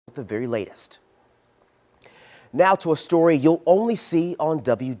The very latest. Now to a story you'll only see on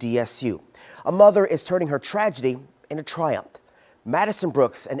WDSU. A mother is turning her tragedy into triumph. Madison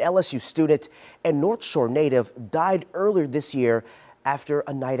Brooks, an LSU student and North Shore native, died earlier this year after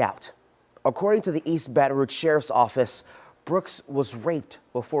a night out. According to the East Baton Rouge Sheriff's Office, Brooks was raped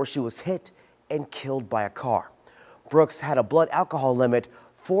before she was hit and killed by a car. Brooks had a blood alcohol limit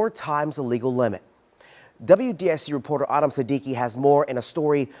 4 times the legal limit. WDSU reporter Adam Siddiqui has more in a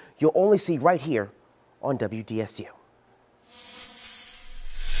story you'll only see right here on WDSU.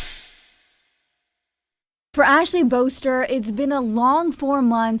 For Ashley Boaster, it's been a long 4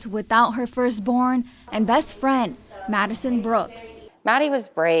 months without her firstborn and best friend, Madison Brooks. Maddie was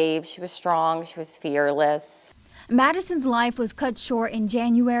brave, she was strong, she was fearless. Madison's life was cut short in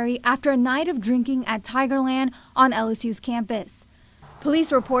January after a night of drinking at Tigerland on LSU's campus.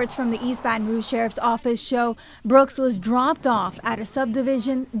 Police reports from the East Baton Rouge Sheriff's Office show Brooks was dropped off at a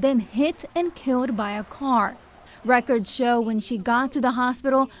subdivision, then hit and killed by a car. Records show when she got to the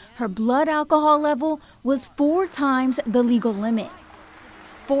hospital, her blood alcohol level was 4 times the legal limit.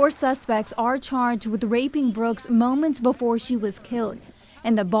 4 suspects are charged with raping Brooks moments before she was killed.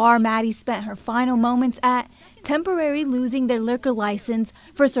 And the bar Maddie spent her final moments at, temporarily losing their liquor license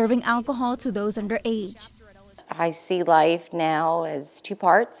for serving alcohol to those underage. I see life now as 2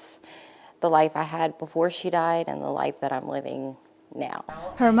 parts, the life I had before she died and the life that I'm living now.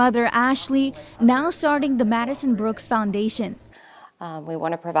 Her mother, Ashley, now starting the Madison Brooks Foundation. We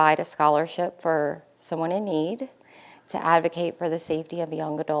want to provide a scholarship for someone in need, to advocate for the safety of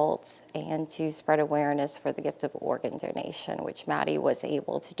young adults, and to spread awareness for the gift of organ donation, which Maddie was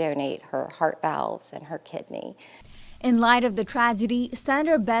able to donate her heart valves and her kidney. In light of the tragedy,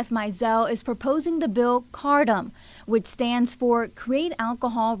 Senator Beth Mizell is proposing the bill CARDM, which stands for Create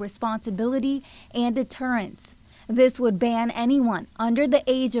Alcohol Responsibility and Deterrence. This would ban anyone under the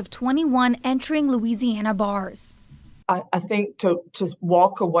age of 21 entering Louisiana bars. I think to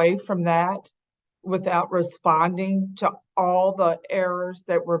walk away from that without responding to all the errors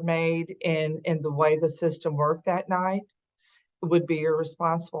that were made in the way the system worked that night would be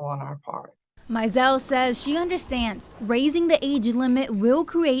irresponsible on our part. Mizell says she understands raising the age limit will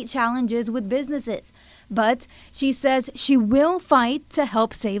create challenges with businesses, but she says she will fight to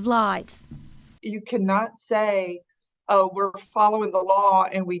help save lives. You cannot say, oh, we're following the law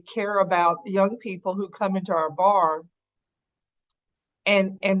and we care about young people who come into our bar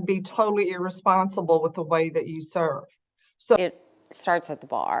and be totally irresponsible with the way that you serve. So it starts at the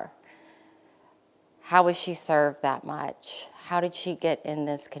bar. How was she served that much? How did she get in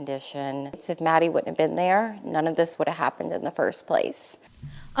this condition? If Maddie wouldn't have been there, none of this would have happened in the first place.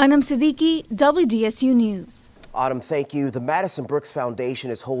 Adam Siddiqui, WDSU News. Autumn, thank you. The Madison Brooks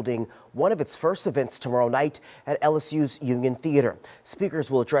Foundation is holding one of its first events tomorrow night at LSU's Union Theater.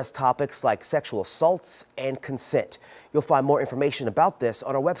 Speakers will address topics like sexual assaults and consent. You'll find more information about this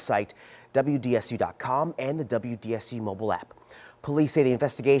on our website, WDSU.com, and the WDSU mobile app. Police say the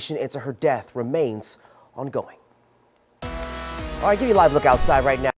investigation into her death remains ongoing. All right, give you a live look outside right now.